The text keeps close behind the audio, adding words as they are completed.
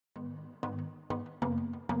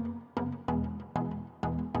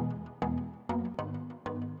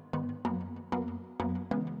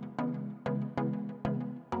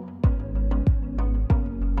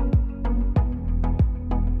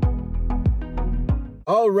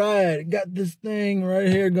All right, got this thing right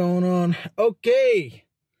here going on. Okay.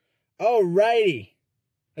 All righty.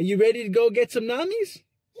 Are you ready to go get some nummies?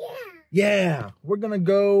 Yeah. Yeah. We're going to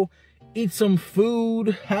go eat some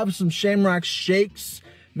food, have some Shamrock Shakes,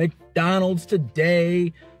 McDonald's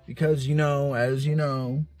today. Because, you know, as you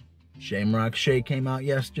know, Shamrock Shake came out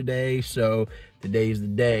yesterday. So today's the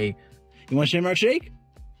day. You want Shamrock Shake?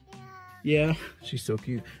 Yeah. She's so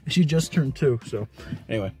cute. And she just turned 2. So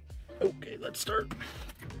anyway. Okay, let's start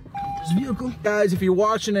this vehicle. Guys, if you're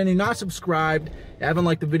watching and you're not subscribed, haven't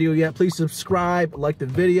liked the video yet, please subscribe, like the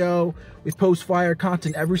video. We post fire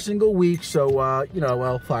content every single week. So, you know,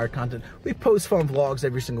 well, fire content. We post fun vlogs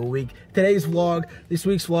every single week. Today's vlog, this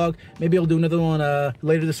week's vlog, maybe I'll do another one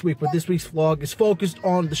later this week, but this week's vlog is focused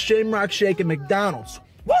on the Shamrock Shake at McDonald's.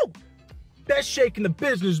 Woo! Best shake in the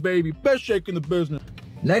business, baby. Best shake in the business.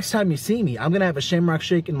 Next time you see me, I'm going to have a Shamrock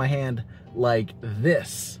Shake in my hand like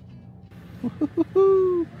this.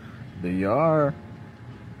 There you are.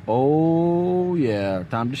 Oh yeah,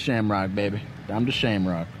 time to Shamrock, baby. Time to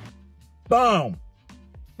Shamrock. Boom,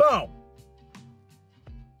 boom.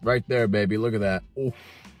 Right there, baby. Look at that. Oof.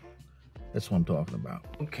 That's what I'm talking about.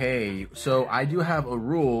 Okay, so I do have a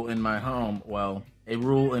rule in my home. Well, a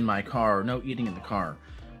rule in my car. No eating in the car.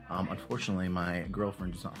 Unfortunately, my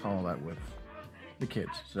girlfriend does not follow that with the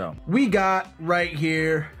kids. So we got right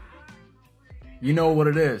here. You know what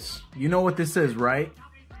it is. You know what this is, right?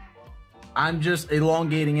 I'm just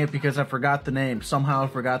elongating it because I forgot the name. Somehow I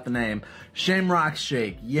forgot the name. Shamrock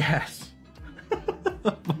Shake. Yes.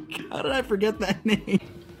 How did I forget that name?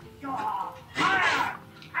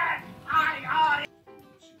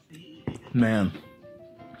 Man.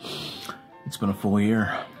 It's been a full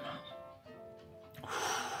year.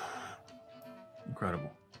 Incredible.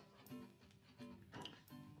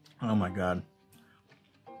 Oh my God.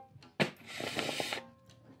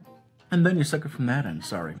 And then you suck it from that end,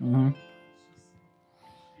 sorry.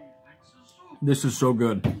 This is so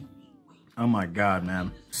good. Oh my God,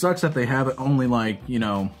 man. Sucks that they have it only like, you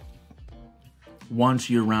know, once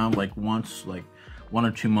year round, like once, like 1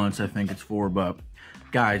 or 2 months I think it's for. But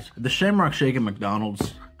guys, the Shamrock Shake at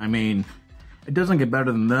McDonald's, I mean, it doesn't get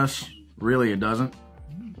better than this. Really, it doesn't.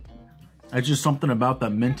 It's just something about that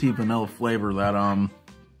minty vanilla flavor that, I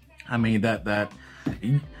mean, that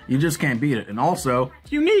you just can't beat it. And also,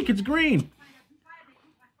 it's unique. It's green.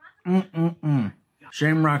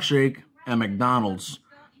 Shamrock Shake at McDonald's.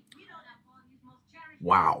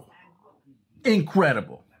 Wow.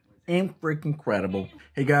 Incredible. Incredible.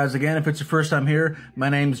 Hey guys, again, if it's your first time here, my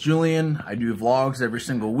name's Julian. I do vlogs every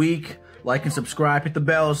single week. Like and subscribe, hit the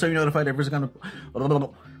bell so you're notified every single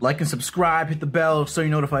like and subscribe, hit the bell so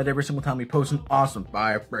you're notified every single time we post an awesome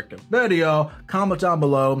fire frickin' video. Comment down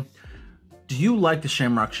below. Do you like the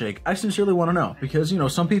Shamrock Shake? I sincerely want to know because, you know,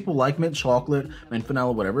 some people like mint chocolate, mint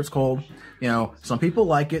vanilla, whatever it's called. You know, some people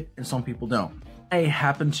like it and some people don't. I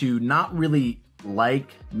happen to not really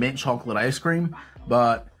like mint chocolate ice cream,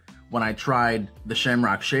 but when I tried the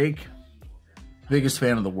Shamrock Shake, biggest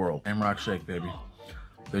fan of the world. Shamrock Shake, baby.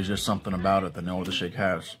 There's just something about it that no other shake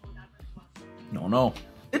has. No.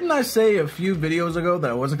 Didn't I say a few videos ago that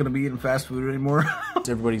I wasn't going to be eating fast food anymore? It's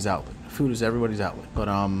everybody's outlet. Food is everybody's outlet. But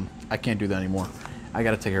I can't do that anymore. I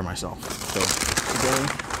got to take care of myself. So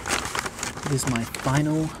today is my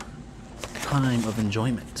final time of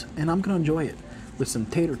enjoyment. And I'm going to enjoy it with some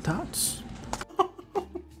tater tots.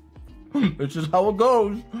 It's just how it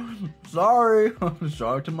goes. Sorry.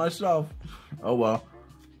 Sorry to myself. Oh well.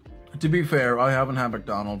 To be fair, I haven't had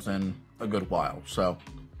McDonald's in a good while. So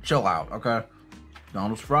chill out, okay?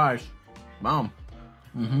 McDonald's fries. Mom.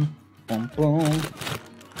 Boom, boom.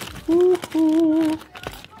 Woo-hoo.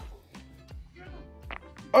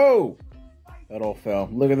 Oh! That all fell.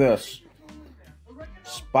 Look at this.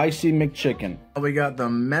 Spicy McChicken. We got the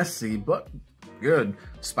messy but good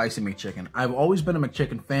Spicy McChicken. I've always been a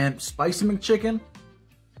McChicken fan. Spicy McChicken?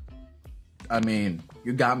 I mean,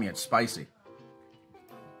 you got me at spicy.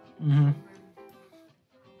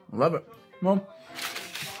 Love it. Well,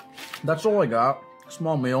 that's all I got.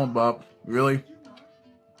 Small meal, but really,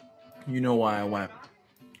 you know why I went.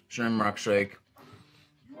 Shamrock Shake.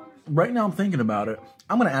 Right now I'm thinking about it.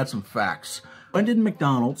 I'm going to add some facts. When did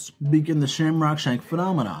McDonald's begin the Shamrock Shake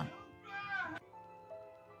phenomenon?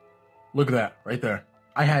 Look at that, right there.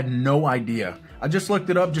 I had no idea. I just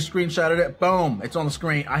looked it up, just screenshotted it. Boom, it's on the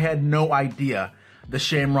screen. I had no idea the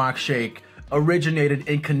Shamrock Shake originated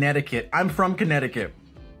in Connecticut. I'm from Connecticut.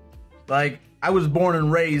 Like, I was born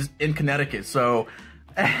and raised in Connecticut, so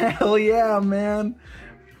hell yeah, man.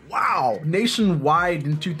 Wow, nationwide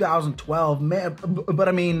in 2012, man. But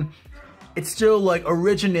I mean, It still like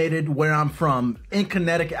originated where I'm from in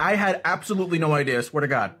Connecticut. I had absolutely no idea. I swear to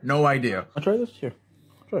God, no idea. I'll try this here.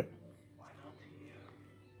 Try it.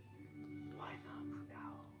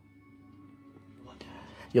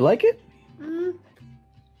 You like it? Mm.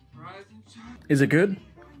 Is it good?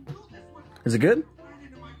 Is it good?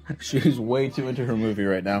 She's way too into her movie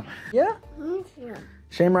right now. Yeah? Yeah.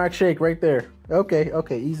 Shamrock Shake right there. Okay,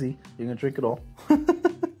 okay, easy. You're gonna drink it all.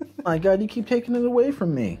 My God, you keep taking it away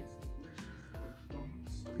from me.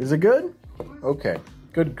 Is it good? Okay,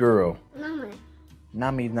 good girl.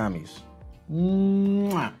 Namis.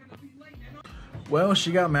 Mwah. Well,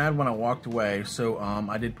 she got mad when I walked away, so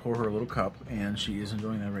I did pour her a little cup, and she is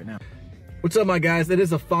enjoying that right now. What's up, my guys? It is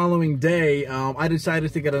the following day. I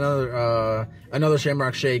decided to get another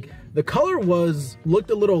Shamrock Shake. The color looked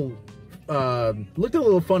a little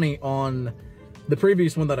funny on the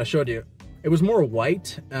previous one that I showed you. It was more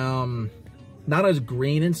white, not as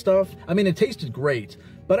green and stuff. I mean, it tasted great,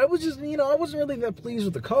 but I was just, you know, I wasn't really that pleased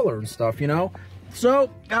with the color and stuff, you know. So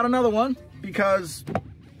got another one because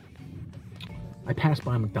I passed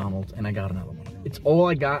by McDonald's and I got another one. It's all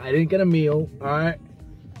I got. I didn't get a meal. All right.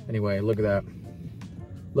 Anyway, look at that.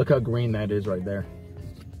 Look how green that is right there.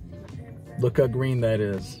 Look how green that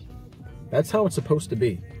is. That's how it's supposed to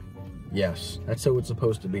be. Yes, that's how it's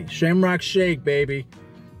supposed to be. Shamrock Shake, baby.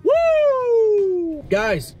 Woo!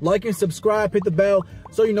 Guys, like and subscribe, hit the bell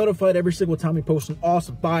so you're notified every single time we post an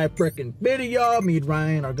awesome fire frickin' video. Me and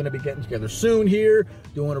Ryan are gonna be getting together soon here,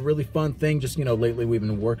 doing a really fun thing. Just, you know, lately we've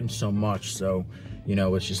been working so much, so, you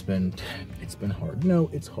know, it's been hard. No,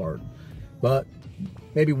 it's hard. But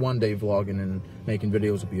maybe one day vlogging and making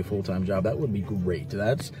videos would be a full-time job. That would be great.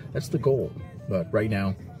 That's the goal. But right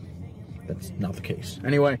now, that's not the case.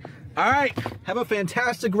 Anyway, all right. Have a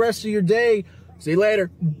fantastic rest of your day. See you later.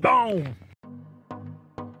 Boom.